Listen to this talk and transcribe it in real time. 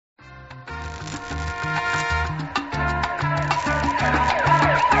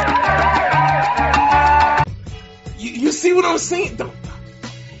You see what I'm saying?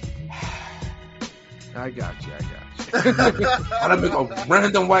 I got you. How to make a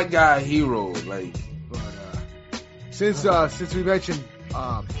random white guy a hero? Like, but since we mentioned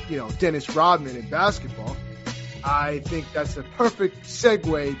Dennis Rodman in basketball, I think that's a perfect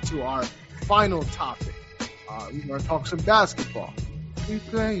segue to our final topic. We're gonna talk some basketball. We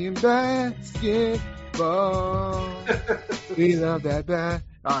playing basketball. We love that bad.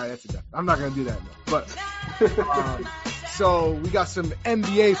 All right, that's enough. I'm not gonna do that now. But so we got some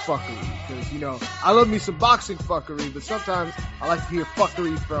NBA fuckery because I love me some boxing fuckery, but sometimes I like to hear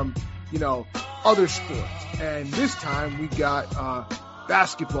fuckery from other sports. And this time we got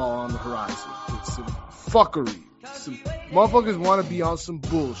basketball on the horizon. It's some fuckery. Some motherfuckers want to be on some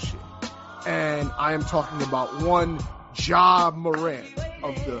bullshit. And I am talking about one Ja Morant,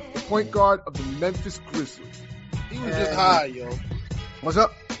 of the point guard of the Memphis Grizzlies. He was just high, yo. What's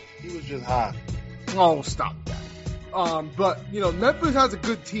up? He was just high. Oh, stop that. But Memphis has a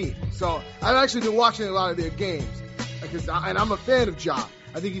good team, so I've actually been watching a lot of their games and I'm a fan of Ja.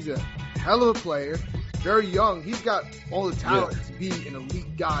 I think he's a hell of a player, very young. He's got all the talent to be an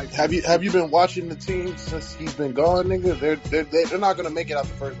elite guy. Have you been watching the team since he's been gone, nigga? They're not gonna make it out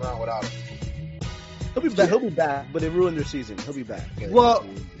the first round without him. He'll be back. He'll be back, but it ruined their season. He'll be back. Well,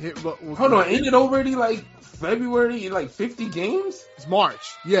 hold on, ain't it already like February? Like 50 games? It's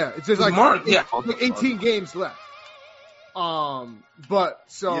March. Yeah, it's just like March. Yeah, 18 games left. But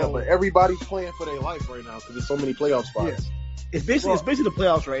everybody's playing for their life right now because there's so many playoff spots. Yeah. It's basically the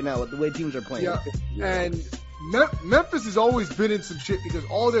playoffs right now, the way teams are playing. Yeah. And Memphis has always been in some shit because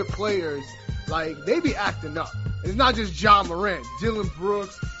all their players, they be acting up. It's not just Ja Morant, Dylan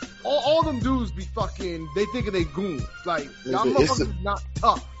Brooks. All them dudes be fucking, they thinking they goons. Y'all motherfuckers not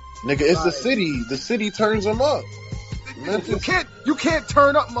tough. Nigga, it's the city. The city turns them up. You can't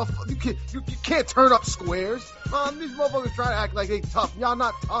turn up, motherfucker. You can't turn up squares. These motherfuckers try to act like they tough. Y'all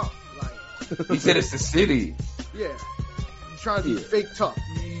not tough. He said it's the city. Yeah. You trying to be fake tough.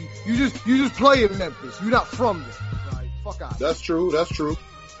 You just play in Memphis. You're not from there. Fuck out. That's true.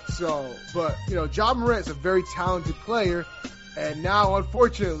 So, but Ja Morant's a very talented player. And now,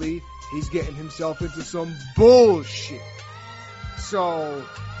 unfortunately, he's getting himself into some bullshit. So,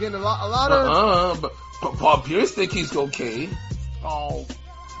 getting a lot of... But Paul Pierce think he's okay. Oh,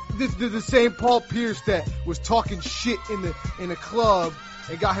 the same Paul Pierce that was talking shit in the club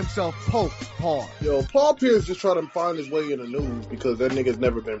and got himself poked hard. Yo, Paul Pierce just trying to find his way in the news because that nigga's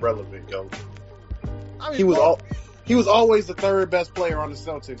never been relevant, yo. I mean, he was always the third best player on the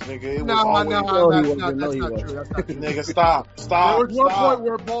Celtics, nigga. No, that's not true. Nigga, stop. There was one point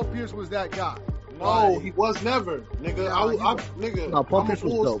where Paul Pierce was that guy. No, he was never, nigga. No, Paul Pierce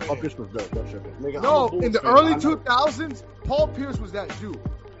was dope. Paul Pierce was dope. Nigga, no, in the early 2000s, Paul Pierce was that dude.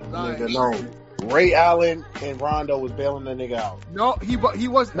 Nigga, no. Ray Allen and Rondo was bailing that nigga out. No, he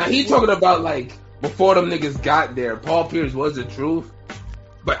was. Now he talking about before them niggas got there. Paul Pierce was the truth,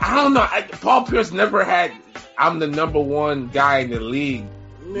 but I don't know. Paul Pierce never had. I'm the number one guy in the league.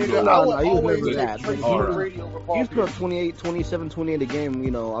 Nigga, no, he was never that. He scored 28, 27, 28 a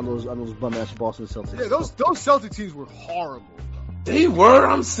game, on those bum ass Boston Celtics. Yeah, those Celtic teams were horrible. They were.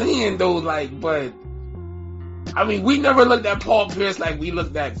 I'm saying though, but I mean, we never looked at Paul Pierce like we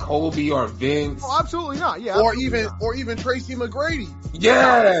looked at Kobe or Vince. Oh, absolutely not. Yeah, or even Tracy McGrady.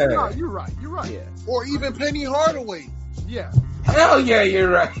 Yeah, no, you're right. Yeah. Or even Penny Hardaway. Yeah. Hell yeah, you're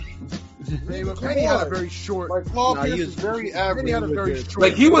right. Penny had a very short. Paul Pierce is very average. Penny had a very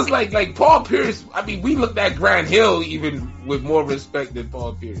short. He was like Paul Pierce. I mean, we looked at Grant Hill even with more respect than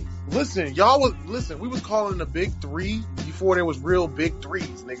Paul Pierce. Listen, we was calling the big three before there was real big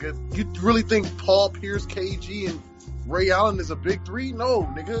threes, nigga. You really think Paul Pierce, KG, and Ray Allen is a big three? No,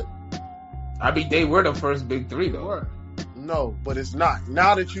 nigga. I mean, they were the first big three, though. No, but it's not.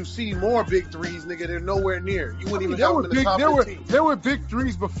 Now that you see more big threes, nigga, they're nowhere near. You wouldn't even have them in the top 15. There were big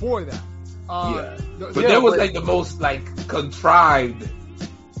threes before that. But there was the most contrived.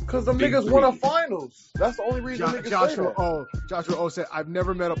 Because the niggas won a finals. That's the only reason niggas say that. Joshua O said, I've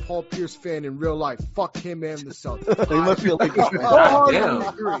never met a Paul Pierce fan in real life. Fuck him and the Celtics. He must be a Lakers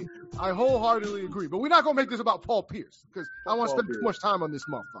fan. I wholeheartedly agree. But we're not going to make this about Paul Pierce because I don't want to spend too much time on this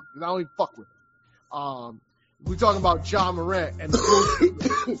motherfucker. Because I don't even fuck with him. We're talking about Ja Morant and the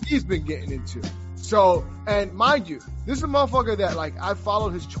bullshit he's been getting into. So, and mind you, this is a motherfucker that, I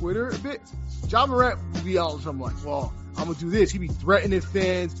followed his Twitter a bit. Ja Morant would be all something well, I'm going to do this. He'd be threatening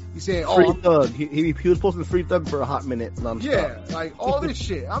fans. He's saying, free thug. He was posting free thug for a hot minute. Yeah, all this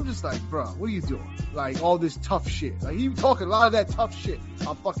shit. I'm just bro, what are you doing? All this tough shit. He was talking a lot of that tough shit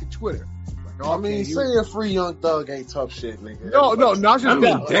on fucking Twitter. I mean, saying free Young Thug ain't tough shit, nigga. No, not just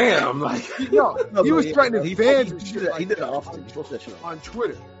that. Damn, like he was threatening fans and shit. He did it often. He posted that shit on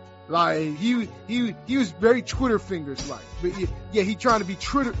Twitter. Like he was very Twitter fingers like. But yeah, he trying to be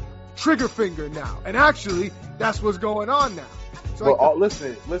trigger finger now, and actually that's what's going on now. So but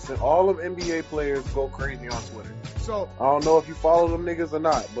listen, all of NBA players go crazy on Twitter. So I don't know if you follow them niggas or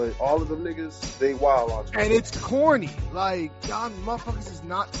not, but all of them niggas, they wild on Twitter. And it's corny. Like, y'all motherfuckers is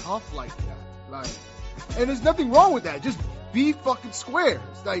not tough like that. Like, and there's nothing wrong with that. Just be fucking squares.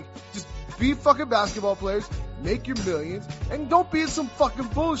 Like, just be fucking basketball players, make your millions, and don't be in some fucking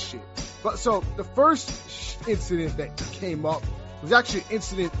bullshit. But so the first incident that came up was actually an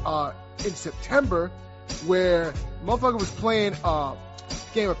incident in September where motherfucker was playing a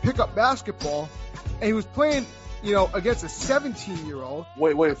game of pickup basketball, and he was playing, against a 17-year-old.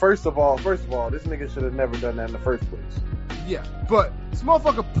 Wait. First of all, this nigga should have never done that in the first place. Yeah, but this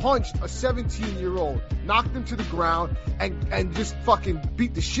motherfucker punched a 17-year-old, knocked him to the ground, and just fucking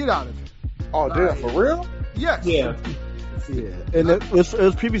beat the shit out of him. Oh, damn, for real? Yes. Yeah. And it was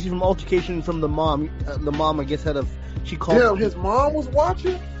previously from altercation from the mom. The mom, I guess, she called. Damn, his mom was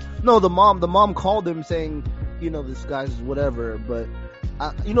watching? No, the mom called him saying, this guy's whatever, but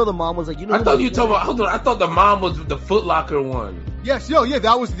the mom was like, I thought you talking about. Hold on, I thought the mom was the Foot Locker one. Yes,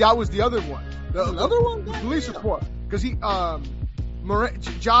 that was the other one. Another one? The police report, because Ja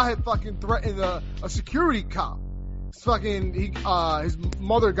had fucking threatened a security cop. His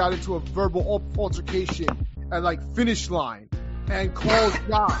mother got into a verbal altercation at finish line and called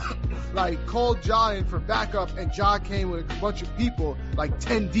Ja in for backup, and Ja came with a bunch of people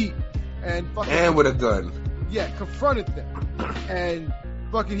 10 deep and with a gun. Yeah, confronted them, and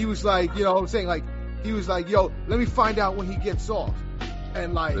he was like, he was like, yo, let me find out when he gets off,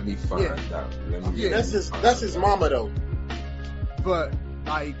 and let me find out. That's his mama though. But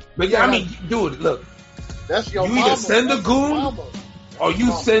yeah, I mean, dude, look. That's your you mama. Either send a goon, or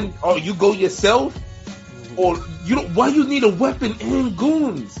you go yourself, or why you need a weapon and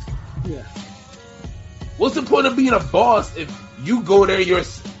goons? Yeah. What's the point of being a boss if you go there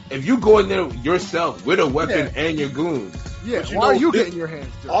if you go in there yourself with a weapon and your goons? Yeah. Why are you getting your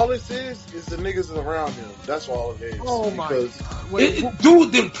hands dirty? All this is the niggas around him. That's all it is. Oh my God.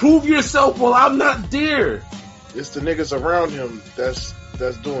 Dude, then prove yourself while I'm not there. It's the niggas around him that's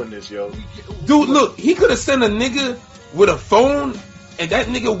doing this, yo. Dude, look, he could have sent a nigga with a phone, and that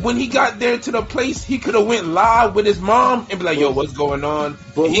nigga, when he got there to the place, he could have went live with his mom and be like, yo, what's going on?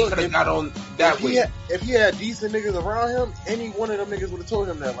 But he could have got on that way. If he had decent niggas around him, any one of them niggas would have told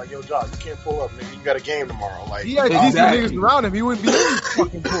him that, yo, Josh, you can't pull up, nigga. You got a game tomorrow. He had decent niggas around him, he wouldn't be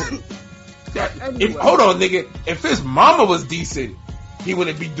fucking pulling. Anyway. Hold on, nigga. If his mama was decent, he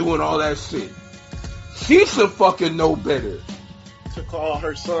wouldn't be doing all that shit. She should fucking know better. To call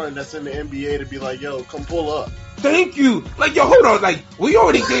her son that's in the NBA to be like, yo, come pull up. Thank you. Yo, hold on. We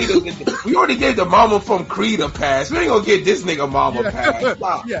already gave the mama from Creed a pass. We ain't gonna get this nigga mama a pass.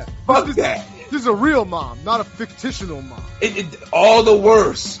 Wow. Yeah. Fuck that. This is a real mom, not a fictional mom. All the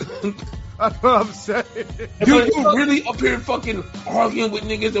worse. That's what I'm saying. Dude, you really up here fucking arguing with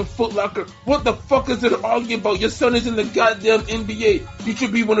niggas in Foot Locker? What the fuck is it arguing about? Your son is in the goddamn NBA. You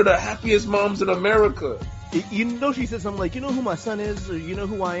should be one of the happiest moms in America. She said something like, who my son is, or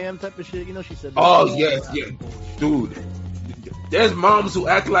who I am, type of shit. She said that. Oh, yes. Dude. There's moms who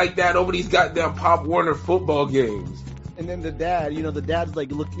act like that over these goddamn Pop Warner football games. And then the dad, the dad's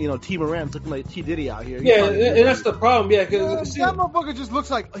like, look, T. Morant's looking like T. Diddy out here. Yeah, and that's the problem. Yeah, because that motherfucker just looks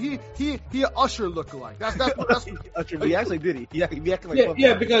like he an Usher lookalike. That's Usher. He acts like Diddy. He acting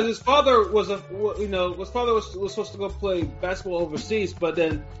like because his father was supposed to go play basketball overseas, but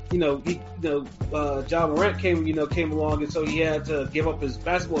then Ja Morant came along, and so he had to give up his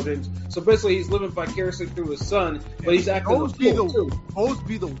basketball dreams. So basically, he's living vicariously through his son, but he's acting those be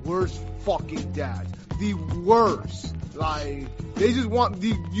the worst fucking dads. The worst. They just want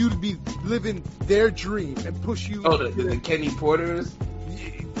you to be living their dream and push you. Oh, the Kenny Porters?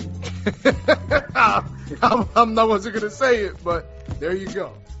 I'm not wasn't gonna say it, but there you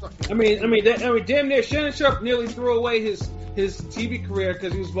go. I mean, damn near Shannon Sharp nearly threw away his TV career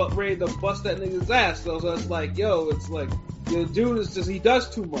because he was ready to bust that nigga's ass. So it's like, the dude is just, he does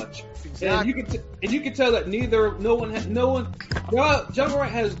too much. Exactly. And you can tell that Ja Morant has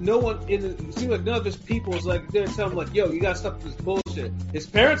no one it seems like none of his people is like there to tell him like, yo, you gotta stop this bullshit. His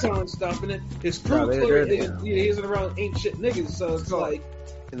parents aren't stopping it. His crew he isn't around ain't shit niggas, so it's like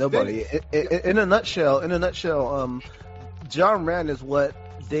nobody. In a nutshell, Ja Morant is what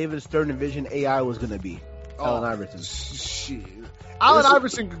David Stern envisioned AI was gonna be. Allen Iverson. Shit. Allen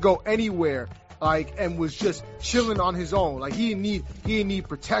Iverson could go anywhere like, and was just chilling on his own. Like, he didn't need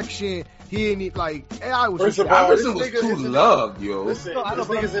protection. He didn't need, like, AI was First just, of all, Iverson was too loved, yo. Listen, No, I know, this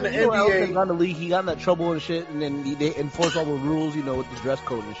nigga's in the you know, Elton NBA. got in the league, he got in that trouble and shit, and then they enforce all the rules, you know, with the dress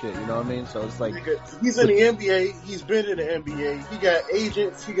code and shit, you know what I mean? So it's like, Nigga, he's in the NBA. He's been in the NBA. He got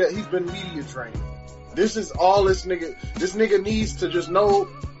agents. He's been media trained. This is all this nigga. This nigga needs to just know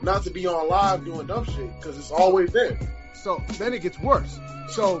not to be on live doing dumb shit because it's always there. so then it gets worse.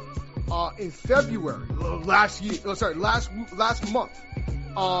 So, in February, last month,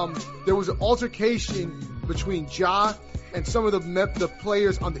 there was an altercation between Ja and some of the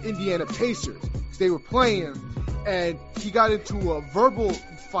players on the Indiana Pacers. They were playing, and he got into a verbal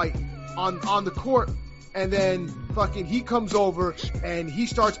fight on the court, and then fucking he comes over and he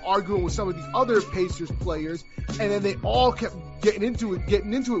starts arguing with some of the other Pacers players, and then they all kept getting into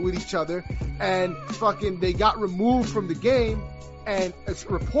it with each other, and fucking they got removed from the game. And it's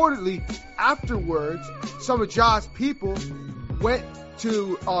reportedly afterwards, some of Ja's people went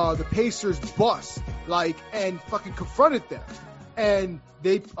to the Pacers bus, like, and fucking confronted them. And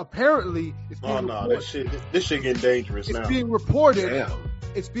they apparently, This shit getting dangerous now. it's being reported. Damn.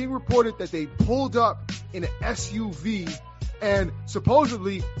 It's being reported that they pulled up in an SUV, and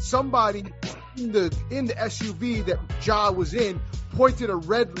supposedly somebody in the SUV that Ja was in pointed a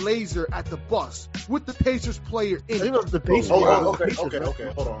red laser at the bus with the Pacers player in it. the Pacers.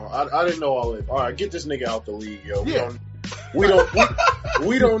 Okay. Hold on. I didn't know all this. All right, get this nigga out the league, yo. Yeah. We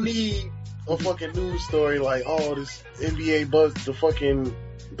don't need a fucking news story like, oh, this NBA buzz, the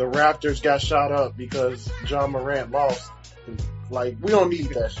Raptors got shot up because Ja Morant lost. Like, we don't need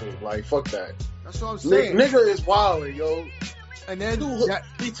that shit. Like, fuck that. That's what I'm saying. Nigga is wildin', yo. And then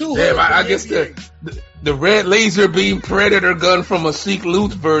He too Damn, hood I for guess NBA. the red laser beam predator gun from a Seek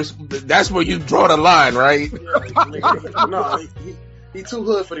Loot verse, that's where you draw the line, right? Yeah, nigga, no, he too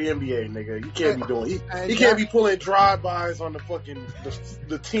hood for the NBA, nigga. You can't be doing. He can't be pulling drive-bys on the fucking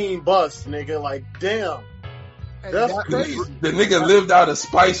the team bus, nigga. Like, damn, that's crazy. The nigga lived out a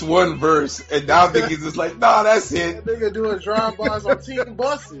Spice One verse, and now niggas is like, nah, that's it. That nigga doing drive-bys on team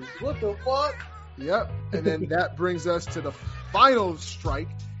buses. What the fuck? Yep. And then that brings us to the final strike,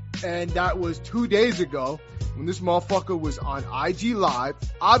 and that was 2 days ago when this motherfucker was on IG Live,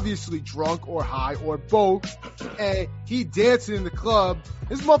 obviously drunk or high or both, and he dancing in the club.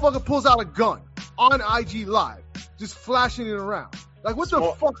 This motherfucker pulls out a gun on IG Live, just flashing it around. Like, what the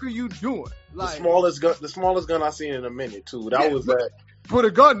fuck are you doing? Like, The smallest gun I've seen in a minute too. That was that. But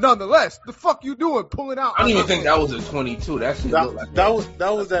a gun nonetheless. The fuck you doing? Pulling out. I don't even think that was a 22. That shit looked like That was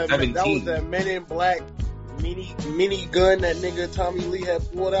that 17. Men in Black mini gun that nigga Tommy Lee had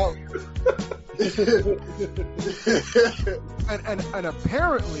pulled out. and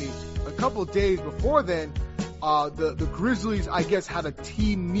apparently a couple of days before then, the Grizzlies, I guess, had a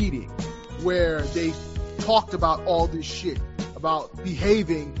team meeting where they talked about all this shit, about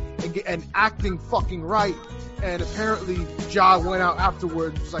behaving and acting fucking right. And apparently Ja went out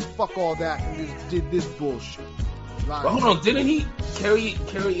afterwards, was like, fuck all that, and just did this bullshit. Like, but hold on, didn't he carry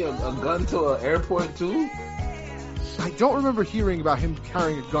a gun to an airport too? I don't remember hearing about him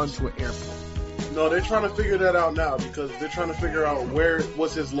carrying a gun to an airport. No, they're trying to figure that out now because they're trying to figure out where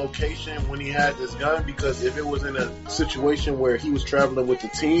was his location when he had this gun. Because if it was in a situation where he was traveling with the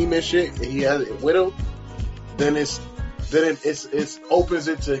team and shit, and he had it with him, then it opens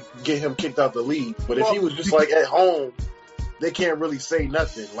it to get him kicked out the league. But if he was just like at home, they can't really say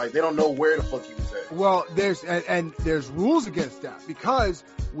nothing. Like, they don't know where the fuck he was at. Well, there's rules against that because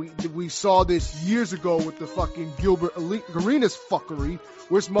we saw this years ago with the fucking Gilbert Arenas fuckery,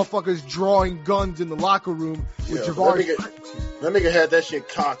 where this motherfucker's drawing guns in the locker room with Jabari. That nigga had that shit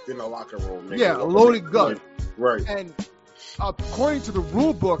cocked in the locker room. Nigga. Yeah, a loaded gun. Right. And according to the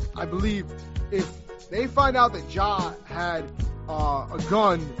rule book, I believe if they find out that Ja had a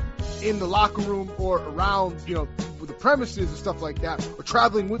gun in the locker room or around, with the premises and stuff like that, or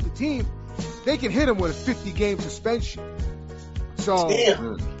traveling with the team, they can hit him with a 50-game suspension. So,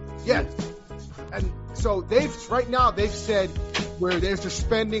 yeah. And so they've said where they're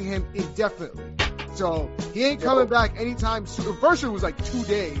suspending him indefinitely. So he ain't coming back anytime soon. First it was like 2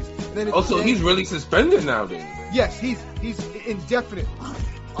 days. And then He's really suspended now then? Yes, he's indefinite.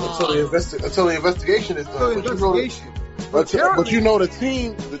 Until the investigation is done. But you know the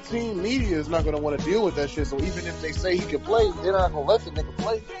team media is not going to want to deal with that shit. So even if they say he can play, they're not going to let the nigga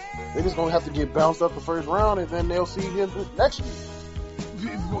play. They're just going to have to get bounced up the first round, and then they'll see him next year.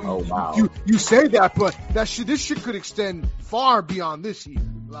 Oh wow! You say that, but this shit could extend far beyond this year.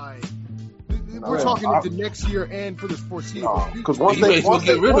 Like, we're talking into next year and for this foreseeable. Because once they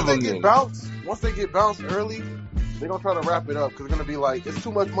get bounced early, They're gonna try to wrap it up because they're gonna be like, it's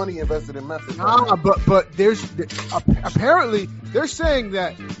too much money invested in Memphis. Nah, but there's apparently they're saying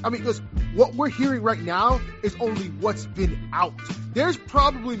that. I mean, listen, what we're hearing right now is only what's been out. There's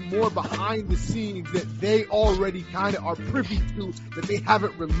probably more behind the scenes that they already kind of are privy to that they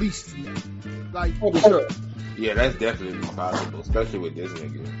haven't released yet. Like, sure. Yeah, that's definitely possible, especially with this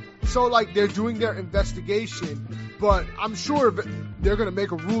nigga. So, like, they're doing their investigation, but I'm sure they're going to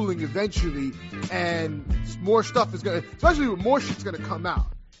make a ruling eventually, and more stuff is going to, especially with more shit's going to come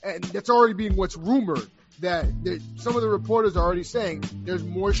out. And that's already being what's rumored, that some of the reporters are already saying there's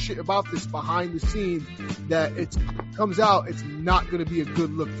more shit about this behind the scenes, that it comes out, it's not going to be a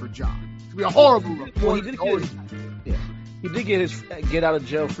good look for Ja. It's going to be a horrible look. Well, he did get his get out of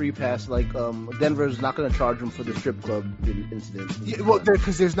jail free pass. Like, Denver's not going to charge him for the strip club incident. Yeah, well,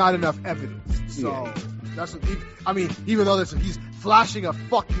 because there's not enough evidence. So that's what even though he's flashing a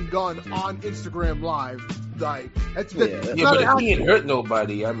fucking gun on Instagram Live, like that's but if he ain't hurt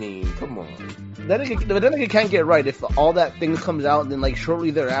nobody, I mean, come on. Then it can't get right if all that thing comes out and then like shortly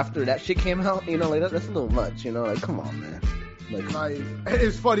thereafter that shit came out. You know, like that's a little much. You know, like come on, man. Like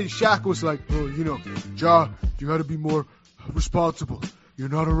it's funny. Shaq was like, "Oh, you know, Ja, you got to be more responsible. You're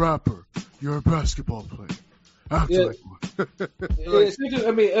not a rapper. You're a basketball player. Act like one."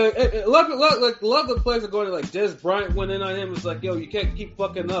 I mean, a lot of the players are going to, like, Des Bryant went in on him. It's like, yo, you can't keep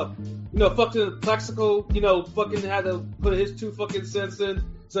fucking up. You know, fucking Plexico, you know, fucking had to put his 2 fucking cents in.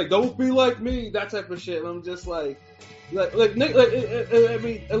 It's like, don't be like me, that type of shit. And I'm just like, I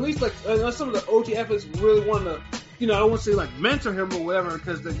mean, at least like some of the OG athletes really want to, you know, I don't want to say like mentor him or whatever,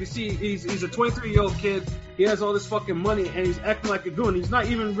 because you see, he's a 23-year-old kid. He has all this fucking money and he's acting like a goon. He's not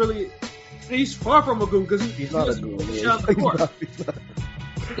even really. He's far from a goon because he's not a goon.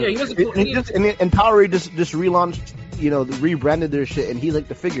 Yeah, he doesn't. And Powerade just relaunched, you know, rebranded their shit, and he's like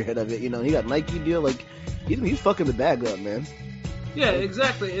the figurehead of it. You know, he got Nike deal. Like he's fucking the bag up, man. Yeah,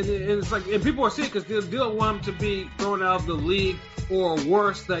 exactly. And it's like, and people are seeing because they don't want him to be thrown out of the league, or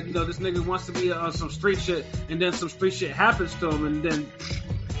worse, that, you know, this nigga wants to be on some street shit, and then some street shit happens to him, and then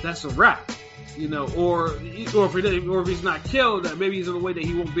that's a wrap. You know, or if he's not killed, that maybe he's in a way that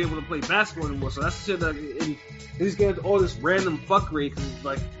he won't be able to play basketball anymore. So that's the shit that, and he's getting all this random fuckery because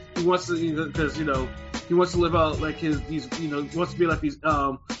like he wants to, because you know he wants to live out like he wants to be like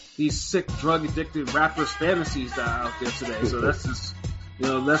these sick drug addicted rappers' fantasies that are out there today. So that's just, you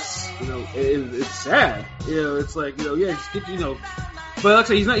know, it's sad. You know, it's like, you know, yeah, just get, you know. But like I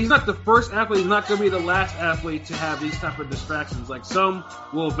say, he's not the first athlete. He's not going to be the last athlete to have these type of distractions. Like, some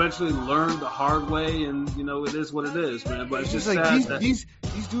will eventually learn the hard way, and you know, it is what it is, man. But it's just like sad these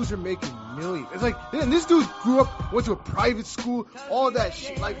dudes are making millions. It's like, man, this dude went to a private school, all that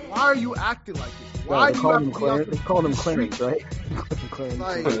shit. Like, why are you acting like this? Why do you have to be out They call him Clarence, right?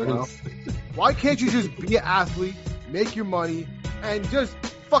 Like, why can't you just be an athlete, make your money, and just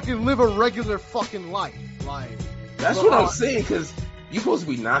fucking live a regular fucking life? Like, that's what I'm saying, because you supposed to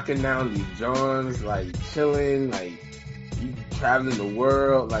be knocking down these joints, like chilling, like you traveling the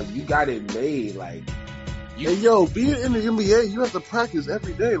world, like you got it made, like. Hey, yo, being in the NBA, you have to practice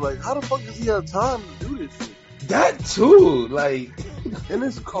every day. Like, how the fuck does he have time to do this shit? That too, like. And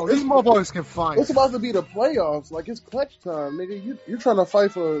these motherfuckers can find. It's about to be the playoffs. Like, it's clutch time, nigga. You're trying to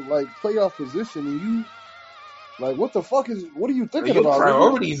fight for like playoff position, and you, like, what are you thinking about? Your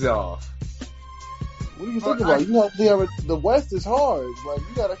priorities off. What are you thinking about? The West is hard. Like,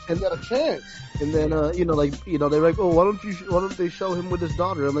 you got a chance. And then, they're like, oh, why don't they show him with his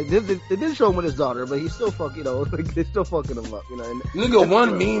daughter? I'm like, they did show him with his daughter, but he's still fucking, you know, like, they're still fucking him up, you know. And, nigga,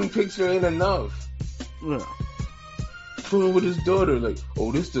 one mean picture ain't enough. Yeah. Showing with his daughter, like,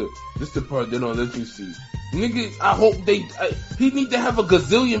 oh, this the part they don't let you see. Nigga, I hope he need to have a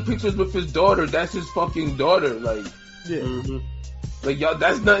gazillion pictures with his daughter. That's his fucking daughter, like. Yeah. Mm-hmm. Like, y'all,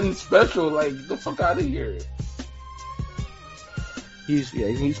 that's nothing special. Like, get the fuck out of here. He's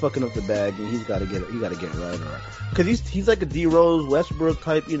fucking up the bag, and he's got to get right. Because he's like a D Rose, Westbrook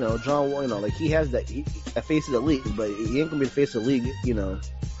type, you know, John Wall, you know, like he has that a face of the league, but he ain't gonna be the face of the league, you know.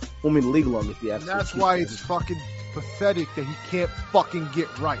 Won't be in the league long if you have. That's why it's fucking pathetic that he can't fucking get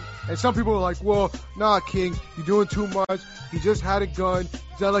right. And some people are like, well, nah, King, you're doing too much. He just had a gun.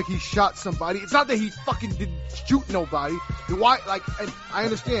 It's not like he shot somebody. It's not that he fucking didn't shoot nobody. Why? Like, and I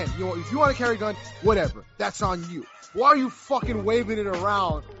understand. You know, if you want to carry a gun, whatever. That's on you. Why are you fucking waving it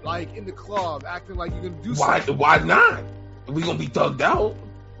around like in the club, acting like you're gonna do something? Why not? We gonna be thugged out?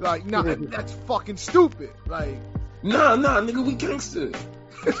 Like, nah, that's fucking stupid. Like, nah, nigga, we gangster.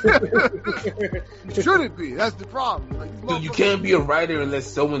 Shouldn't be. That's the problem. Like, dude, you can't be a writer unless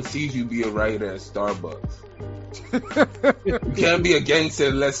someone sees you be a writer at Starbucks. You can't be a gangster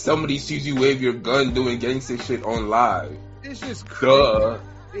unless somebody sees you wave your gun doing gangster shit on live. It's just crazy. Duh.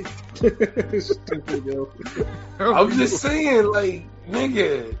 It's stupid, yo. I'm just saying, like,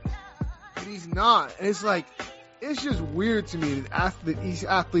 nigga. But he's not. And it's like, it's just weird to me that these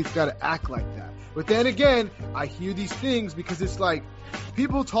athletes got to act like that. But then again, I hear these things because it's like,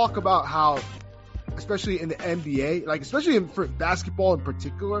 people talk about how, especially in the NBA, like especially for basketball in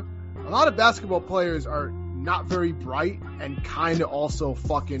particular, a lot of basketball players are not very bright and kind of also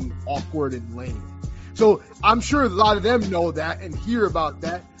fucking awkward and lame. So I'm sure a lot of them know that and hear about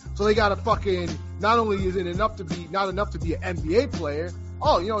that. So they gotta fucking, not only is it not enough to be an NBA player,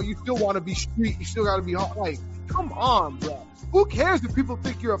 you still want to be street, you still gotta be hot. Like, come on, bro. Who cares if people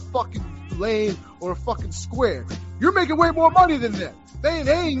think you're a fucking lame or a fucking square? You're making way more money than them. They ain't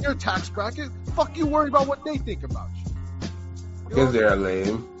in your tax bracket. Fuck you worry about what they think about you. Because they're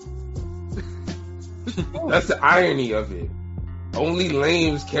lame. That's the irony of it. Only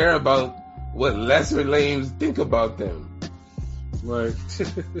lames care about what lesser lames think about them. Right.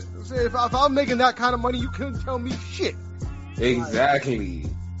 If I'm making that kind of money, you couldn't tell me shit. Exactly.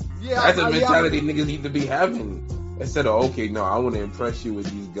 That's a mentality niggas need to be having. Instead of, okay, no, I want to impress you with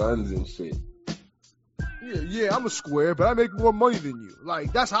these guns and shit. Yeah, I'm a square, but I make more money than you.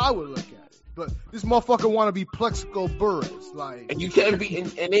 Like, that's how I would look at it. But this motherfucker want to be Plexico Burris. Like, and you can't be,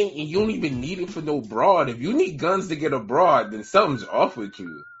 and you don't even need it for no broad. If you need guns to get a broad, then something's off with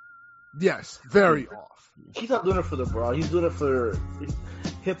you. Yes, very off. He's not doing it for the broad. He's doing it for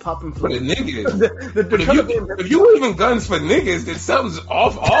hip hop and for the niggas. But if you waving guns for niggas, then something's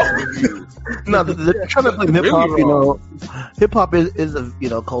off with you. No, they're trying to blame hip hop. Really, hip hop is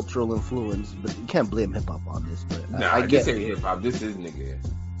a cultural influence, but you can't blame hip hop on this. But I get this ain't hip hop. This is nigga.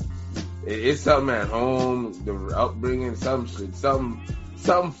 It's something at home, the upbringing, some shit,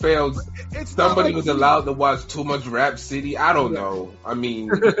 something failed. Somebody was allowed to watch too much Rap City. I don't know. I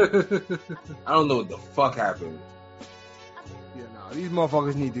mean, I don't know what the fuck happened. Yeah, these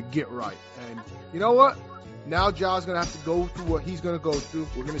motherfuckers need to get right. And you know what? Now Ja's gonna have to go through what he's gonna go through.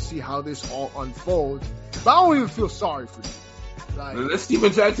 We're gonna see how this all unfolds. But I don't even feel sorry for you. Like, let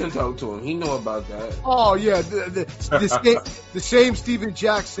Steven Jackson talk to him. He know about that. Oh yeah, the same Steven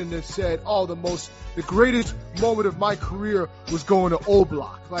Jackson that said, the greatest moment of my career was going to O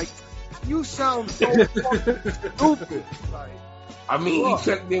Block. Like, you sound so fucking stupid. Like, I mean, he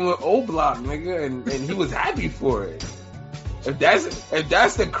checked in with O Block, nigga, and he was happy for it. If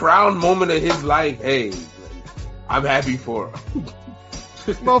that's the crown moment of his life, hey, I'm happy for him.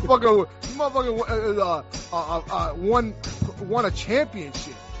 This motherfucker won a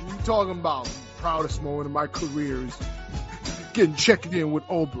championship. And you talking about proudest moment of my career is getting checked in with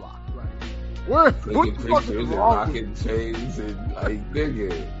O Block. Like, what the fuck is wrong with you? Chains and like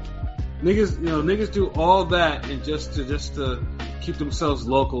niggas do all that and just to keep themselves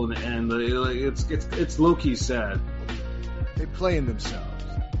local in the end. It's low key sad. They playing themselves.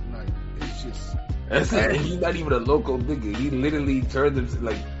 Like, it's just. That's it. He's not even a local nigga. He literally turned him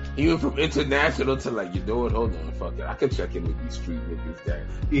like he went from international to like, you know what? Hold on, fuck it. I can check in with these street niggas. That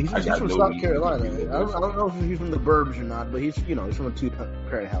he's from South Carolina. I don't know if he's from the burbs or not, but he's from a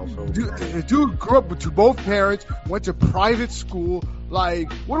two-parent household. Dude grew up with both parents, went to private school. Like,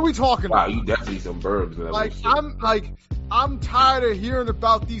 what are we talking about? Wow, you definitely some burbs. I'm tired of hearing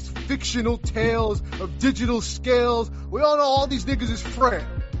about these fictional tales of digital scales. We all know all these niggas is frail.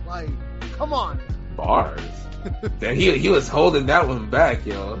 Like, come on. Bars. Then he was holding that one back,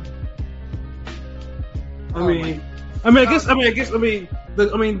 yo. The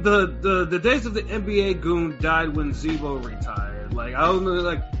days of the NBA goon died when Zebo retired. Like, I don't know,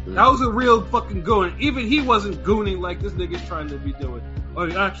 like, that was a real fucking goon. Even he wasn't gooning like this nigga's trying to be doing. Or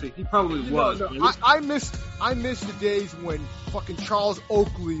actually, he probably was. No. I miss the days when fucking Charles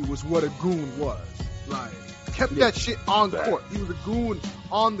Oakley was what a goon was. Like, kept that shit on court. He was a goon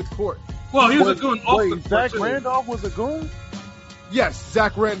on the court. Well, he was a goon off the court. Zach Randolph was a goon? Yes,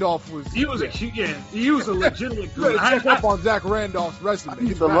 Zach Randolph was. He was a legitimate goon. Check up on Zach Randolph's resume. I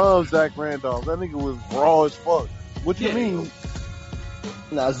used to love Zach Randolph. That nigga was raw as fuck. What you mean?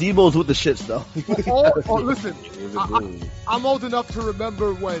 Nah, Zebo's with the shits though. Listen, I'm old enough to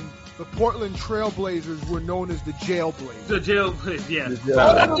remember when the Portland Trailblazers were known as the Jailblazers. The Jailblazers, yeah.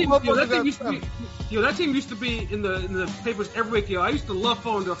 That team used to be in the papers every week. I used to love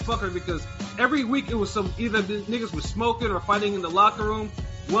following their fucker because every week it was either the niggas was smoking or fighting in the locker room.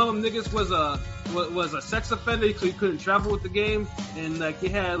 One of them niggas was a sex offender, so he couldn't travel with the game, and like he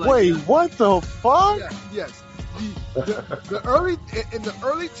had like. Wait, what the fuck? Yes. In the early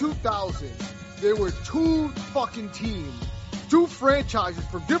 2000s, there were two fucking teams, two franchises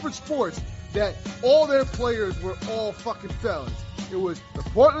from different sports that all their players were all fucking felons. It was the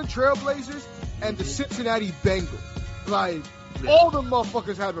Portland Trailblazers and the Cincinnati Bengals. Like, all the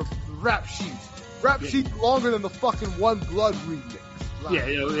motherfuckers had rap sheets. Rap sheets longer than the fucking One Blood remix. Like,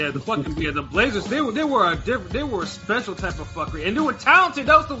 The Blazers, they were a special type of fuckery, and they were talented.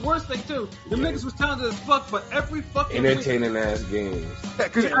 That was the worst thing too. The niggas was talented as fuck, but every fucking entertaining ass games. Yeah,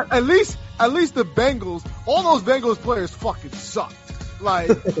 because at least the Bengals, all those Bengals players fucking sucked. Like,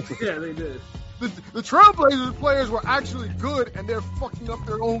 yeah, they did. The Trailblazers players were actually good, and they're fucking up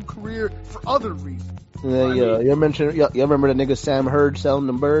their own career for other reasons. Yeah. You remember the nigga Sam Hurd selling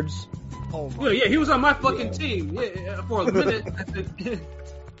them birds? Oh yeah, he was on my fucking team. Yeah, for a minute.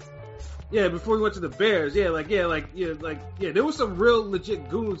 Yeah, before he went to the Bears. There was some real legit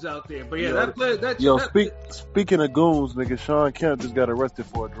goons out there. But speaking of goons, nigga, Sean Kemp just got arrested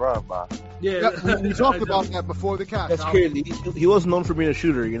for a drive-by. Yeah, we talked about that before the catch. That's crazy. He wasn't known for being a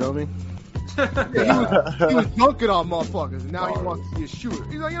shooter, you know what I mean? He was dunking on motherfuckers, and now he wants to be a shooter.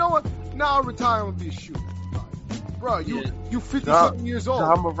 He's like, you know what? Now I'll retire and be a shooter. Bro, you 50-something years old.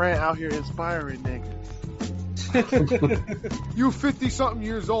 Ja Morant out here inspiring niggas. You 50-something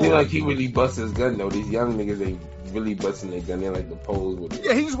years old. He like he really busts his gun though. These young niggas, they really busting their gun. They like to pose with it.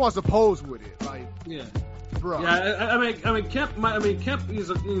 Yeah, he just wants to pose with it. Like, yeah. Bro. Yeah, I mean, Kemp is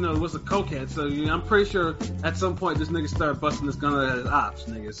was a cokehead, so I'm pretty sure at some point this nigga started busting his gun at his ops,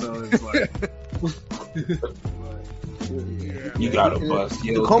 nigga. So it's like, you gotta bust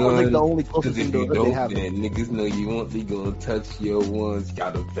your gun. Like the only closest if thing you they don't, have. then niggas know you won't. They gonna touch your ones.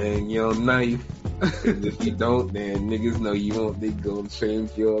 Gotta bang your knife. And if you don't, then niggas know you won't. They gonna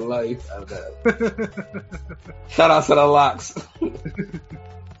change your life. Shout out to the locks.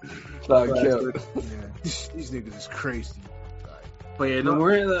 These niggas is crazy. But yeah, no,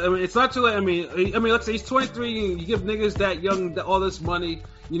 it's not too late. I mean, let's say he's 23. You give niggas that young all this money.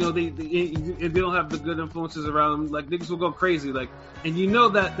 You know, they don't have the good influences around them. Like, niggas will go crazy. Like, and you know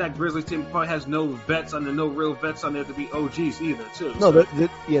that Grizzlies team probably has no real vets on there to be OGs either, too. No, they're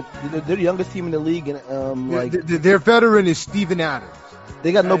the youngest team in the league, and their veteran is Steven Adams.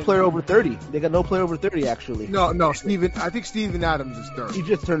 They got no player over 30. They got no player over 30, actually. No, Steven. I think Steven Adams is 30. He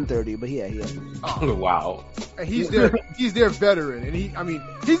just turned 30, but yeah. Oh, wow. And he's their veteran, and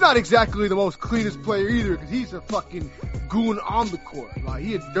he's not exactly the most cleanest player either, because he's a fucking goon on the court. Like,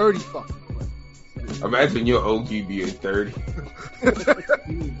 he a dirty fucking player. Imagine your OG being 30.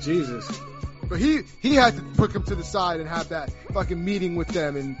 Jesus. But he had to put him to the side and have that fucking meeting with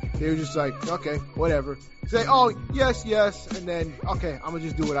them, and they were just like, okay, whatever. Say, oh, yes, and then, okay, I'm gonna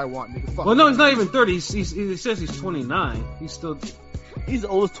just do what I want, nigga. Fuck. Well, no, he's not even 30. He says he's 29. He's the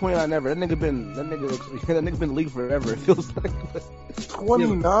oldest 29 ever. That nigga been in the league forever. It feels like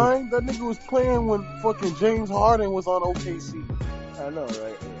 29. That nigga was playing when fucking James Harden was on OKC. I know,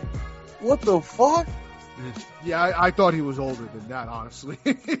 right? Yeah. What the fuck? Yeah, I thought he was older than that, honestly.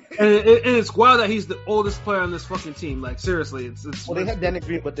 and it's wild that he's the oldest player on this fucking team. Like, seriously, it's. Well, they had Danny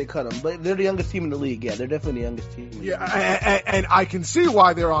Green, but they cut him. But they're the youngest team in the league. Yeah, they're definitely the youngest team. And I can see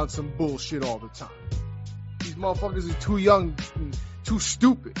why they're on some bullshit all the time. These motherfuckers are too young, too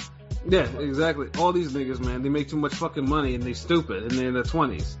stupid. Yeah, exactly. All these niggas, man, they make too much fucking money and they stupid and they're in their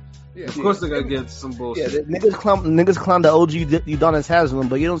 20s. Yeah, of course they gotta get some bullshit. Yeah, niggas clown the OG Udonis Haslem,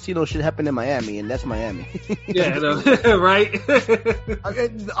 but you don't see no shit happen in Miami, and that's Miami. Yeah, right?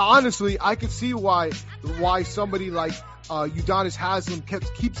 Honestly, I could see why somebody like Udonis Haslem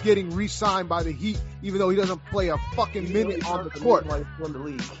keeps getting re-signed by the Heat, even though he doesn't play a fucking minute on the court.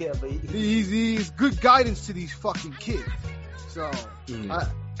 He's good guidance to these fucking kids. So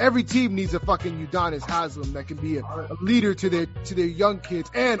every team needs a fucking Udonis Haslem that can be a leader to their young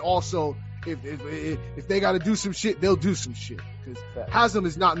kids, and also if they got to do some shit, they'll do some shit, because Haslem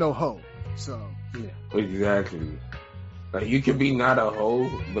is not no hoe. So yeah, exactly. Like, you can be not a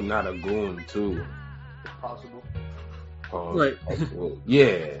hoe, but not a goon too. Possible. Right.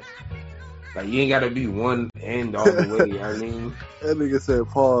 Yeah. Like, you ain't gotta be one end all the way. I mean, that nigga said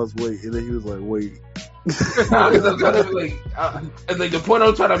pause, wait, and then he was like, wait. It's like the point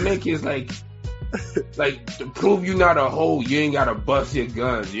I'm trying to make is like to prove you not a hoe, you ain't gotta bust your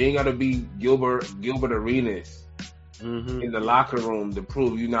guns. You ain't gotta be Gilbert Arenas in the locker room to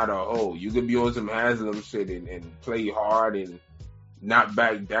prove you not a hoe. You could be on some Haslam shit and play hard and not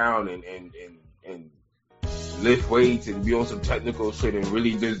back down and lift weights and be on some technical shit and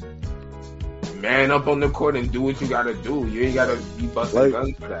really just man up on the court and do what you gotta do. You ain't gotta be busting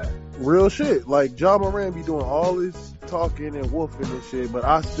guns for that. Real shit. Like, Ja Morant be doing all this talking and woofing and shit, but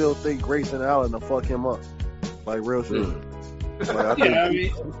I still think Grayson Allen will fuck him up. Like, real shit. Like,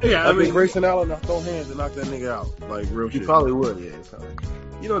 I think Grayson Allen will throw hands and knock that nigga out. Like, real shit. He probably would, yeah.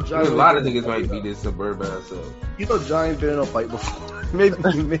 You know, There's a lot of niggas might be this suburban ourselves. You know, Johnny's been in a fight before. maybe.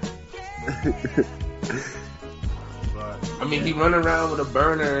 I mean, he run around with a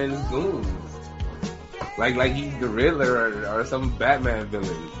burner and his goons. Like he's the Riddler or some Batman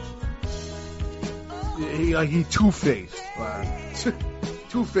villain. Yeah, he Two-Faced.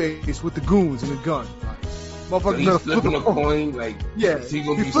 Two-Faced with the goons and the gun. So he's flipping a coin, like, yeah, is he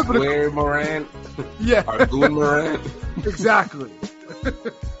gonna be Square Morant? Yeah. Or Goon Morant? Exactly.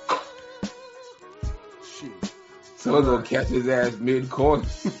 Shit. Someone's gonna catch his ass mid-coin.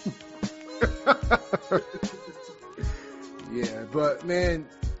 Yeah, but man,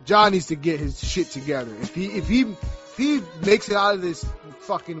 John needs to get his shit together. If he makes it out of this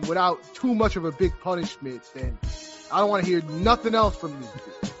fucking without too much of a big punishment, then I don't want to hear nothing else from you.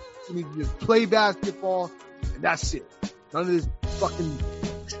 You need to just play basketball, and that's it. None of this fucking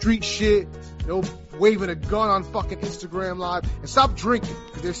street shit. No waving a gun on fucking Instagram Live, and stop drinking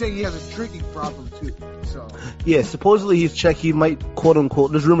because they're saying he has a drinking problem too. So yeah, supposedly he might, quote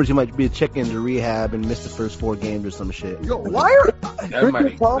unquote, there's rumors he might be checking into rehab and miss the first 4 games or some shit. Yo, why are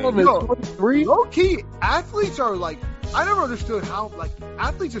drinking problem is 23? Low key, athletes are like, I never understood how, like,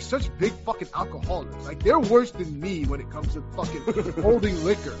 athletes are such big fucking alcoholics. Like, they're worse than me when it comes to fucking holding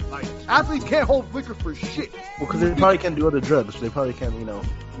liquor. Like, athletes can't hold liquor for shit. Well, because they probably can't do other drugs, so they probably can't,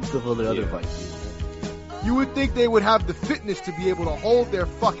 fulfill their other vices. You would think they would have the fitness to be able to hold their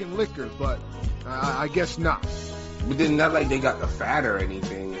fucking liquor, but I guess not. But then not like they got the fat or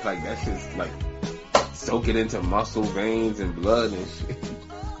anything. It's like that's just like soak it into muscle, veins, and blood and shit.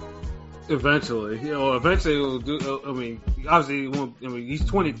 Eventually, eventually it'll do. I mean, obviously, he's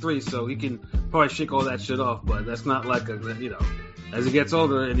 23, so he can probably shake all that shit off. But that's not like as he gets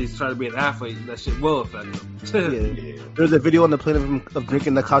older and he's trying to be an athlete, that shit will affect him. Yeah. There's a video on the plane of him of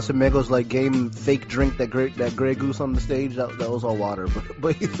drinking the Casamigos like game fake drink that Grey Goose on the stage. That was all water,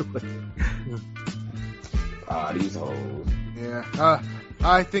 but either way. These hoes. Yeah,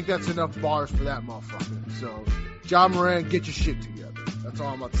 I think that's enough bars for that motherfucker. So, Ja Morant, get your shit together. That's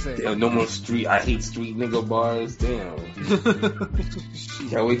all I'm about to say. Damn, no more street. I hate street nigga bars. Damn.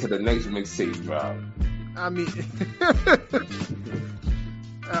 Can't wait till the next mixtape drop. I mean,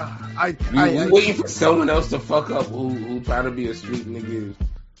 we waiting for someone else to fuck up who trying to be a street nigga,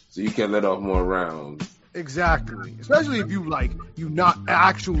 so you can let off more rounds. Exactly. Especially if you not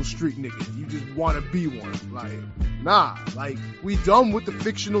actual street nigga. You just want to be one. Like, nah. Like, we done with the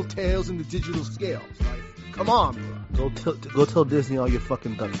fictional tales and the digital scales. Like, come on, bro. Go tell Disney all your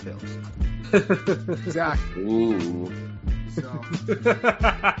fucking DuckTales. Exactly. Ooh. So.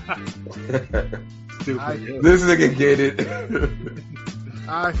 This nigga get it.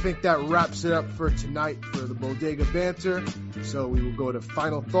 I think that wraps it up for tonight for the Bodega Banter. So we will go to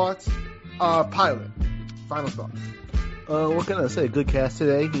final thoughts. Pilot, final thoughts. What can I say? Good cast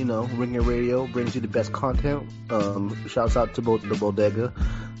today. Ringer Radio brings you the best content. Shouts out to both the Bodega.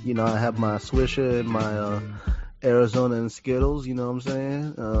 I have my Swisher and my Arizona and Skittles. You know what I'm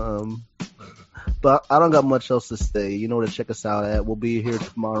saying? But I don't got much else to say. You know where to check us out at. We'll be here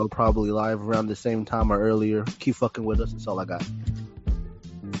tomorrow, probably live around the same time or earlier. Keep fucking with us. That's all I got.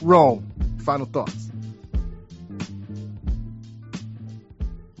 Rome, final thoughts.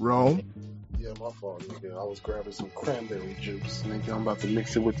 Rome? Yeah, my fault, nigga. I was grabbing some cranberry juice, nigga. I'm about to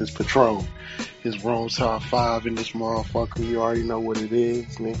mix it with this Patron. His Rome top 5 in this motherfucker. You already know what it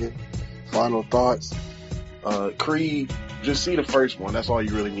is, nigga. Final thoughts. Creed, just see the first one. That's all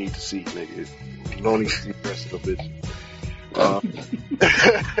you really need to see, nigga. You don't need to see the rest of the bitch.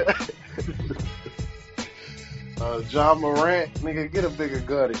 Ja Morant, nigga, get a bigger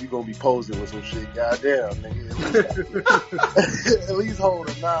gun if you gonna be posing with some shit. Goddamn, nigga. At least hold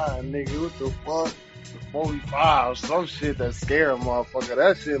a 9, nigga. What the fuck? 45, some shit that scare a motherfucker.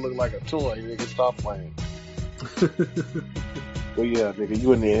 That shit look like a toy, nigga. Stop playing. But yeah, nigga,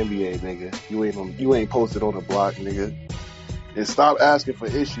 you in the NBA, nigga. You ain't posted on the block, nigga. And stop asking for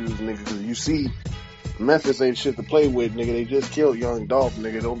issues, nigga, because you see Memphis ain't shit to play with, nigga. They just killed Young Dolph,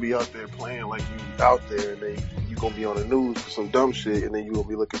 nigga. Don't be out there playing like you out there and you gonna be on the news for some dumb shit and then you gonna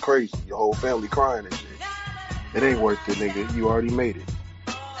be looking crazy. Your whole family crying and shit. It ain't worth it, nigga. You already made it.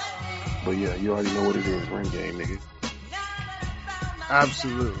 But yeah, you already know what it is. Ring game, nigga.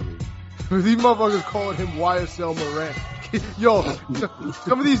 Absolutely. These motherfuckers calling him YSL Morant.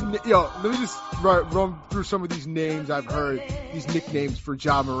 Let me just run through some of these names I've heard, these nicknames for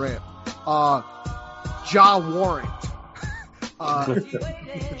Ja Morant. Ja Warrant.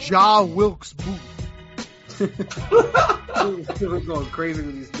 Ja Wilkes Booth. We're going crazy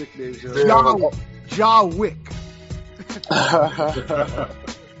with these nicknames. Ja Wick.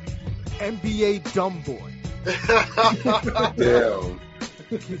 NBA Dumb Boy. Damn.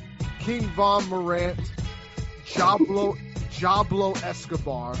 King Von Morant, Jablo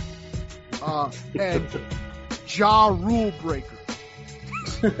Escobar, and Ja Rule Breaker.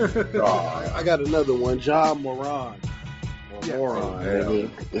 I got another one, Ja Morant. Yeah. Moron, nigga.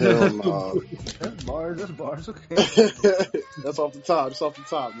 Hell no. That's bars, okay. That's off the top. That's off the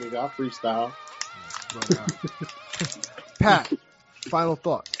top, nigga. I freestyle. But, Pat, final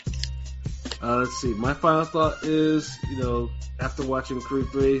thought. Let's see. My final thought is, after watching Creed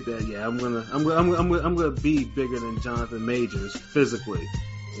 3, that I'm gonna be bigger than Jonathan Majors physically.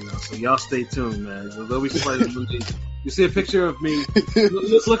 So y'all stay tuned, man. There'll be surprises when you see a picture of me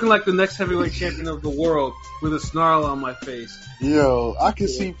looking like the next heavyweight champion of the world with a snarl on my face. Yo, I can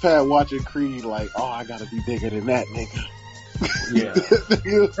see Pat watching Creed like, oh, I gotta be bigger than that, nigga. Yeah.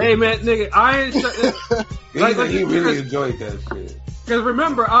 Hey, man, nigga, I ain't. He really enjoyed that shit. Because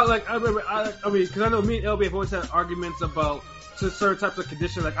remember, because I know me and LB have always had arguments about certain types of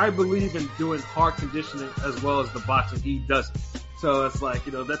conditioning. Like, I believe in doing hard conditioning as well as the boxing. He doesn't. So it's like,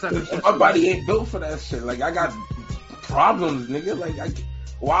 that type of shit. My body ain't built for that shit. Like, I got problems, nigga. Like,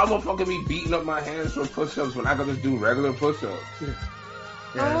 why motherfucker be beating up my hands for push-ups when I can just do regular push-ups?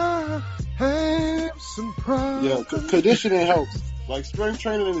 Yeah. I have some problems. Yeah, conditioning helps. Like, strength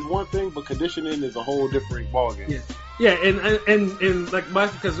training is one thing, but conditioning is a whole different ballgame. Yeah, and like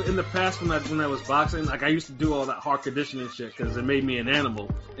because in the past when I was boxing, like I used to do all that hard conditioning shit because it made me an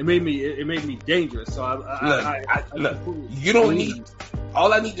animal. It made me dangerous. So look, you don't need.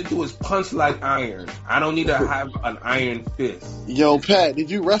 All I need to do is punch like iron. I don't need to have an iron fist. Yo, Pat,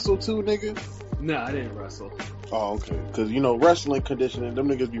 did you wrestle too, nigga? No, I didn't wrestle. Oh, okay. Because, wrestling conditioning, them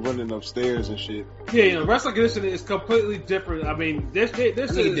niggas be running upstairs and shit. Yeah, wrestling conditioning is completely different. I mean, this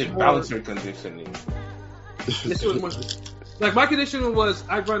is bouncer conditioning. This was more, like my conditioning was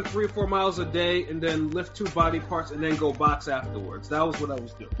I run 3 or 4 miles a day and then lift 2 body parts and then go box afterwards. That was what I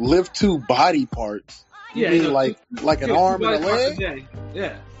was doing. Lift 2 body parts? You mean like an arm and a leg?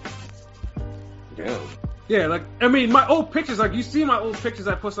 Yeah. Damn. Yeah, like, I mean, my old pictures, like, you see my old pictures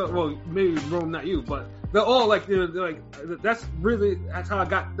I posted, well, maybe, Rome, not you, but they're all, like, that's how I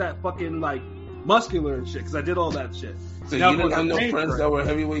got that fucking, like, muscular and shit, because I did all that shit. So now, you didn't have no friends that were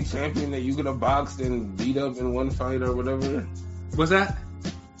heavyweight champion that you could have boxed and beat up in one fight or whatever? What's that?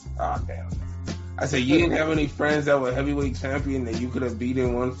 Oh, damn. I said, you didn't have any friends that were heavyweight champion that you could have beat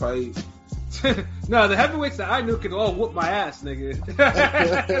in one fight? No, the heavyweights that I knew could all whoop my ass, nigga.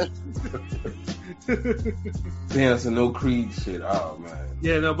 Damn, so no Creed shit. Oh, man.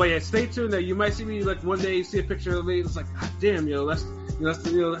 Yeah, no, but yeah, stay tuned. You might see me, like, one day you see a picture of me, it's like, God damn, that's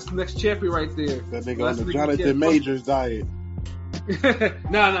the next champion right there. That nigga on the Jonathan Majors diet.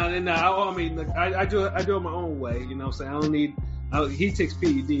 No. I mean, like, I do it my own way. You know what I'm saying? I don't need. He takes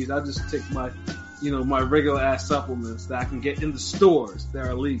PEDs. I'll just take my regular ass supplements that I can get in the stores that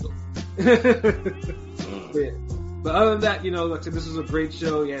are legal. Yeah. But other than that, like I said, this was a great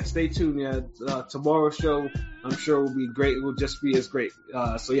show. Yeah, stay tuned. Yeah, tomorrow's show, I'm sure will be great. It will just be as great.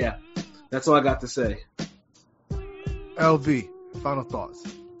 So yeah, that's all I got to say. LV, final thoughts.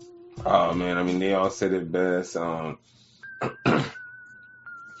 Oh man, I mean, they all said it best.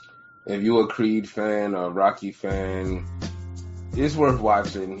 If you're a Creed fan or a Rocky fan, it's worth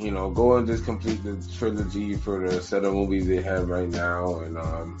watching. Go and just complete the trilogy for the set of movies they have right now, and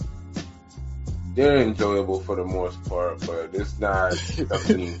they're enjoyable for the most part, but it's not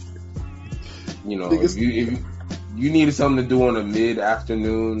something. If you need something to do on a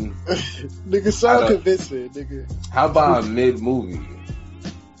mid-afternoon, nigga, sound convincing, nigga. How about a mid-movie?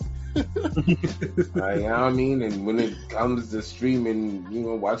 Like, you know what I mean? And when it comes to streaming,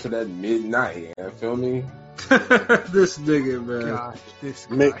 watch it at midnight. You feel me? This nigga, man. Gosh, this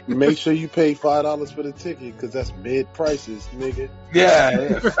guy. Make sure you pay $5 for the ticket, because that's mid prices, nigga.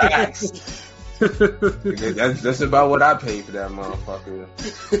 Yeah, facts. That's about what I paid for that motherfucker.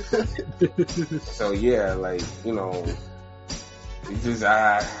 So yeah, like, it just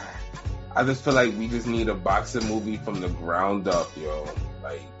I just feel like we just need a boxing movie from the ground up, yo.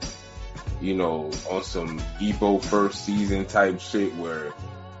 Like, on some Evo first season type shit where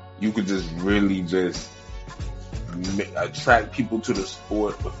you could just really just attract people to the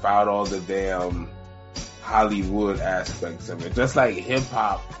sport without all the damn Hollywood aspects of it. Just like hip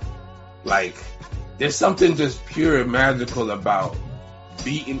hop. Like, there's something just pure and magical about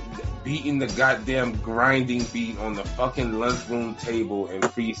beating the goddamn grinding beat on the fucking lunchroom table and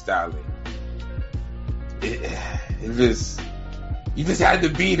freestyling. You just had to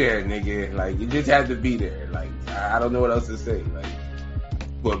be there, nigga. Like, you just had to be there. Like, I don't know what else to say. Like,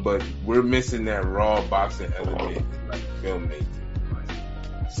 but we're missing that raw boxing element, like filmmaking. Like,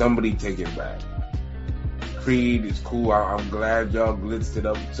 somebody take it back. Creed is cool. I'm glad y'all blitzed it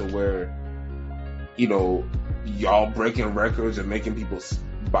up to where, you know, y'all breaking records and making people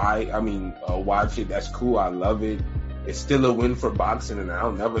watch it. That's cool. I love it. It's still a win for boxing, and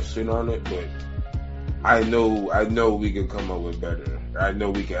I'll never shit on it. But I know we could come up with better. I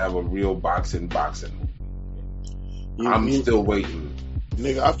know we could have a real boxing. I'm still waiting.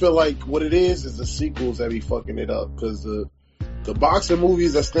 Nigga, I feel like what it is the sequels that be fucking it up. Because the boxing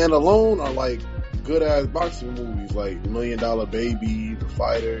movies that stand alone are like good ass boxing movies, like $1 Million Baby, The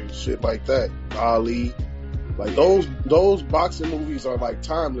Fighter, and shit like that. Ali. Like those boxing movies are like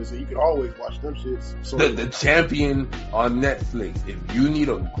timeless, and you can always watch them shits. So the Champion on Netflix. If you need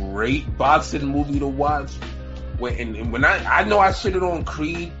a great boxing movie to watch, when I know I shitted on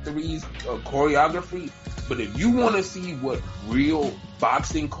Creed 3's choreography, but if you want to see what real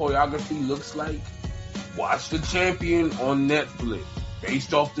boxing choreography looks like, watch The Champion on Netflix,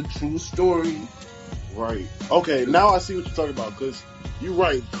 based off the true story. Right. Okay. Now I see what you're talking about, because you're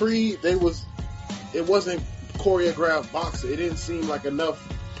right. Creed, it wasn't choreographed boxing. It didn't seem like enough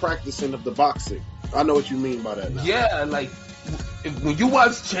practicing of the boxing. I know what you mean by that now. Yeah, like when you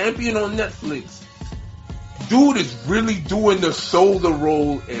watch Champion on Netflix, dude is really doing the shoulder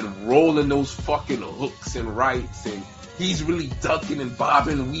roll and rolling those fucking hooks and rights, and he's really ducking and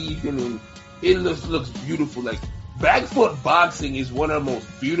bobbing and weaving, and it looks beautiful. Like back foot boxing is one of the most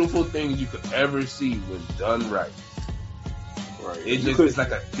beautiful things you could ever see when done right. Right. It's like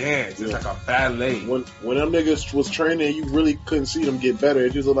a dance. Yeah. It's like a ballet. When them niggas was training, you really couldn't see them get better.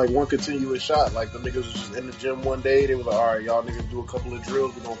 It just looked like one continuous shot. Like them niggas was just in the gym one day. They was like, all right, y'all niggas do a couple of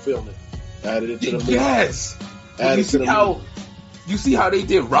drills. We gonna film it. Added it to the movie. Yes. You see how they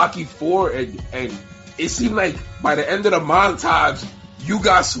did Rocky 4, and it seemed like by the end of the montage, you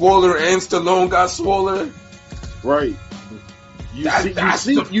got swoller and Stallone got swoller. Right. That's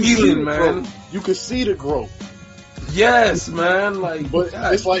the feeling, man. You could see the growth. Yes, man. Like, but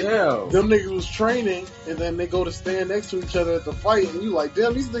it's like them niggas was training, and then they go to stand next to each other at the fight, and you like,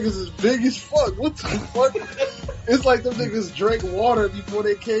 damn, these niggas is big as fuck. What the fuck? It's like them niggas drank water before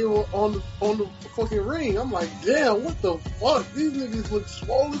they came on the fucking ring. I'm like, damn, what the fuck? These niggas look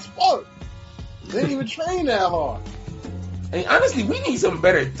swole as fuck. They didn't even train that hard. And honestly, we need some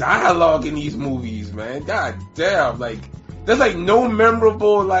better dialogue in these movies, man. God damn, like there's like no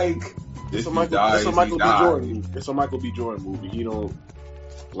memorable like. It's a Michael B. Jordan. It's a Michael B. Jordan movie. He don't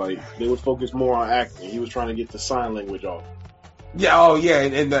like. They would focus more on acting. He was trying to get the sign language off. Yeah. Oh yeah.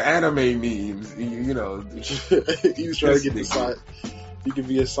 And the anime memes. You know. He was trying to get the sign. He could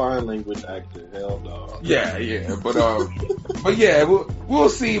be a sign language actor. Hell no. Yeah. But yeah, we'll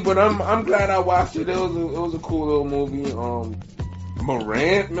see. But I'm glad I watched it. It was a cool little movie.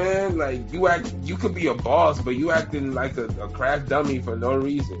 Morant, man, like you could be a boss, but you acting like a crack dummy for no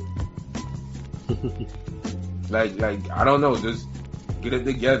reason. like I don't know, just get it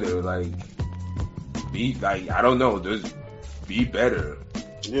together. Like be like I don't know, just be better.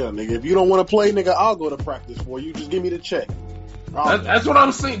 Yeah, nigga. If you don't want to play, nigga, I'll go to practice for you. Just give me the check. That's what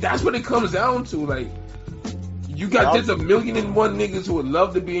I'm saying. That's what it comes down to. Like you got there's 1,000,001 niggas who would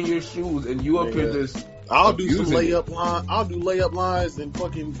love to be in your shoes, and you up here just. I'll do some layup line. I'll do layup lines and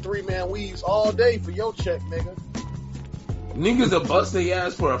fucking 3-man weaves all day for your check, nigga. Niggas will bust their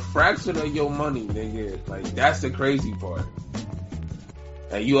ass for a fraction of your money, nigga. Like, that's the crazy part.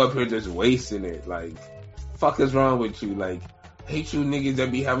 And you up here just wasting it. Like, fuck is wrong with you? Like, hate you niggas that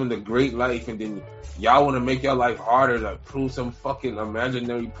be having a great life and then y'all want to make your life harder to prove some fucking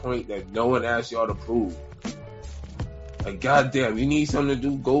imaginary point that no one asked y'all to prove. Like, goddamn, you need something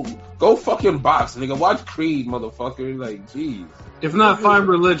to do, go fucking box, nigga. Watch Creed, motherfucker. Like, jeez. If not, find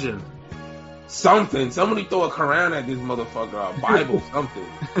religion. Something. Somebody throw a Quran at this motherfucker, a Bible, something.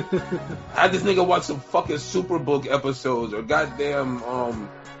 Have this nigga watch some fucking Superbook episodes or goddamn,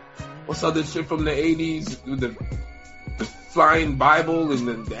 what's other shit from the 80s? The flying Bible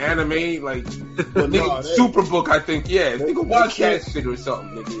and the anime, like, Superbook, I think, yeah. Nigga watch that shit or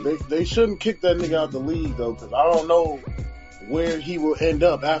something, nigga. They shouldn't kick that nigga out the league, though, because I don't know where he will end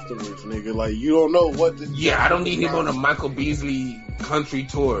up afterwards, nigga. Like, you don't know what the... Yeah, I don't need him on a Michael Beasley country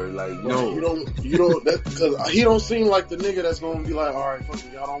tour. Like, no. You don't, because he don't seem like the nigga that's gonna be like, alright, fuck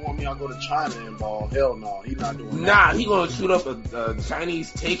it, y'all don't want me, I'll go to China and ball. Hell no, he's not doing that. Nah, he gonna shoot up a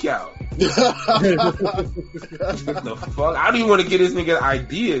Chinese takeout. The fuck? I don't even want to get this nigga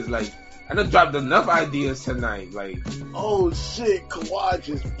ideas. Like, I done dropped enough ideas tonight. Like, oh shit, Kawhi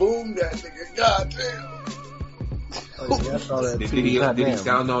just boomed that nigga. Goddamn. Oh, yeah, I saw that did he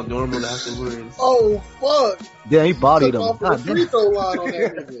sound all normal afterwards? Oh fuck! Yeah, he bodied him. The free throw line on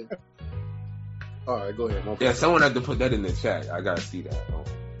that nigga. All right, go ahead. Yeah, someone had to put that in the chat. I gotta see that.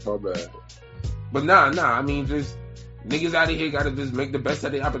 My bad. But nah. I mean, just niggas out of here gotta just make the best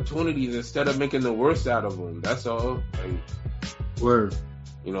of the opportunities instead of making the worst out of them. That's all. Like, Word.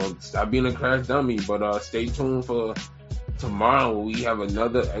 you know, stop being a crash dummy. But stay tuned for tomorrow. We have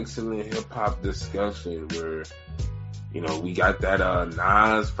another excellent hip hop discussion where, you know, we got that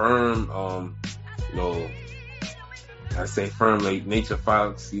Nas Firm. You know, I say Firm like Nature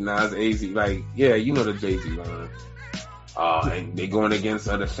Fox, Nas AZ, like, yeah, you know the Jay-Z line. And they going against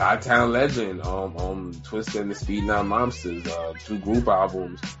the Chi-Town legend, Twista and the Speed 9 Monsters, 2 group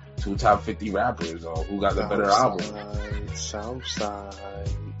albums, 2 top 50 rappers, who got the better album? Southside.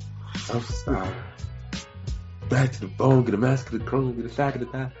 Back to the bone, get a mask of the chrome, get a shock of the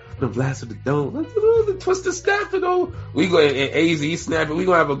die, the blast of the dome, the Twista snap it all. We go and AZ snap it. We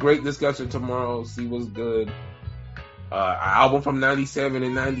gonna have a great discussion tomorrow, see what's good. Album from 97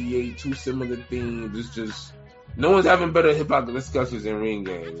 and 98, 2 similar themes. It's just, no one's having better hip hop discussions than Ring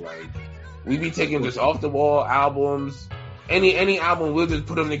Gang. Like, we be taking just off the wall albums. Any album, we'll just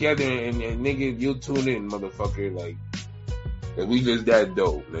put them together and nigga, you'll tune in, motherfucker. Like, we just that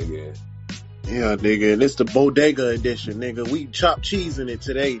dope, nigga. Yeah, nigga, and it's the Bodega edition, nigga. We chop cheese in it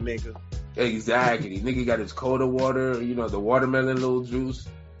today, nigga. Exactly. Nigga got his coda water, you know, the watermelon little juice.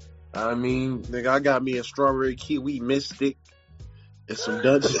 I mean, nigga, I got me a strawberry kiwi mystic. And some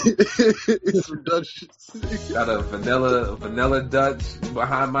Dutch. Some Dutch. Got a vanilla Dutch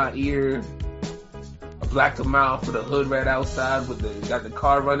behind my ear. A black mouth with a hood right outside got the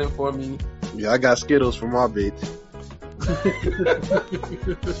car running for me. Yeah, I got Skittles for my bitch.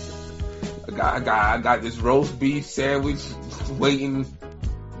 I got this roast beef sandwich waiting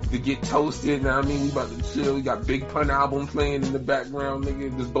to get toasted. Now I mean, we about to chill. We got Big Pun album playing in the background,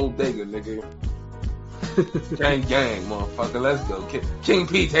 nigga. This Bodega, nigga. Gang, motherfucker. Let's go. King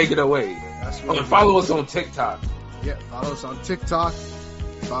P, take it away. And follow us on TikTok. Yeah, follow us on TikTok.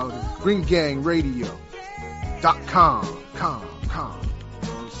 Follow the Ring Gang Radio.com. You know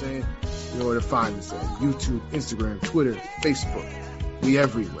what I'm saying? You know where to find us at YouTube, Instagram, Twitter, Facebook. We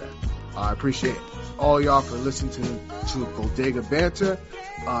everywhere. I appreciate all y'all for listening to Bodega Banter.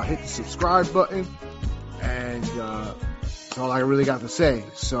 Hit the subscribe button. And that's all I really got to say.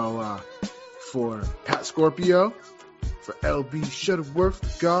 So, for Pat Scorpio, for LB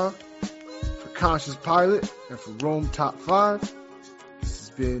Shuttleworth, God, for Conscious Pilot, and for Rome Top 5, this has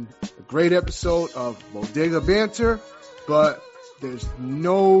been a great episode of Bodega Banter, but there's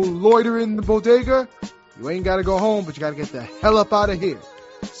no loitering in the bodega. You ain't got to go home, but you got to get the hell up out of here.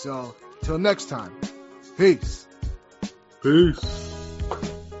 So, till next time, peace. Peace.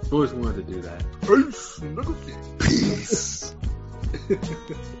 Always wanted to do that. Peace. Peace.